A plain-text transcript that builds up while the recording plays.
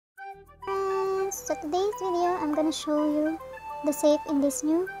So today's video, I'm gonna show you the safe in this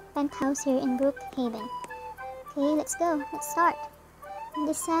new penthouse here in Brookhaven. Okay, let's go. Let's start. On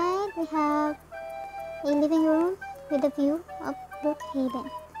this side, we have a living room with a view of Brookhaven.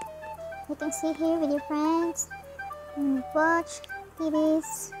 You can sit here with your friends and watch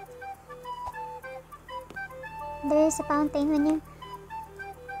TVs. There's a fountain when you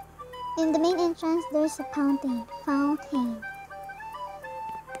in the main entrance. There's a fountain. Okay,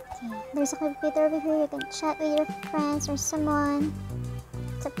 there's a computer over here. You can chat with your friends or someone.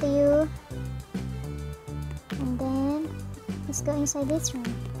 It's up to you. And then let's go inside this room.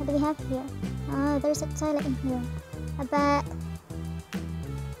 What do we have here? Oh, there's a toilet in here. A bath.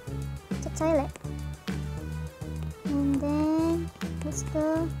 It's a toilet. And then let's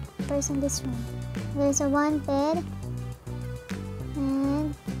go first in this room. There's a one bed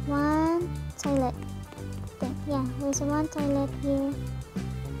and one toilet. Okay, yeah, there's a one toilet here.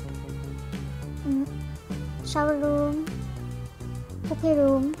 Shower room, cookie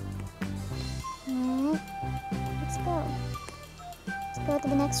room, and let's go to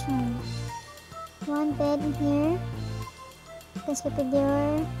the next room. One bed in here. You can sleep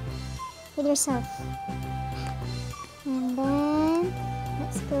with yourself. And then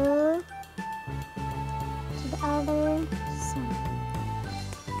let's go to the other side.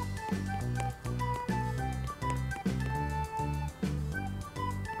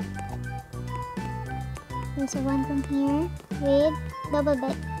 There's a one room here with double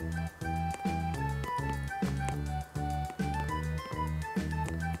bed.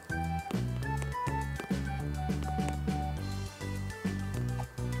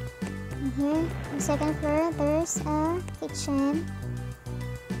 And here, on the second floor, there's a kitchen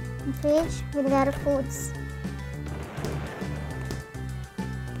and fridge with a lot of foods.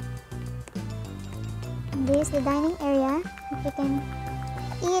 And this is the dining area. If you can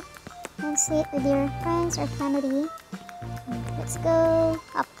eat and sit with your friends or family. Let's go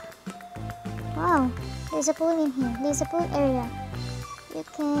up. Wow, there's a pool in here. There's a pool area. You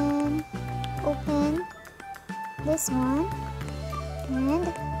can open this one and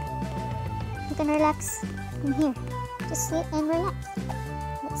you can relax in here. Just sit and relax.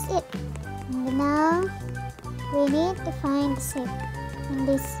 That's it. And now we need to find the safe in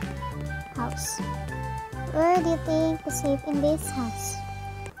this house. Where do you think the safe in this house?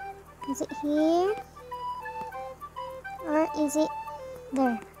 Is it here or is it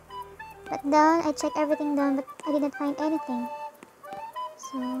there? But down, I checked everything down, but I did not find anything.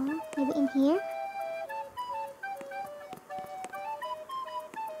 So maybe in here.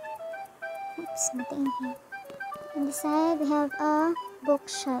 Oops, nothing in here. On the side, we have a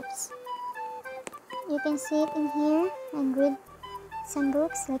bookshelves. You can sit in here and read some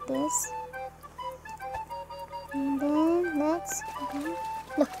books like this. And then let's go.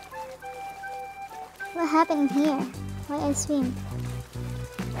 Look. What happened in here? Why I swim?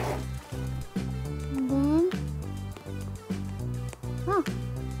 And then, oh,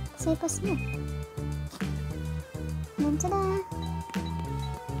 safe was here. And ta-da!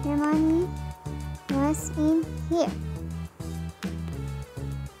 Your money was in here.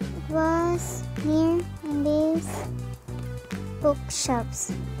 It was here in these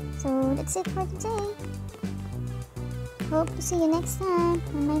bookshelves. So that's it for today. Hope to see you next time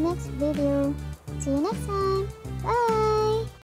on my next video. See you next time. Bye!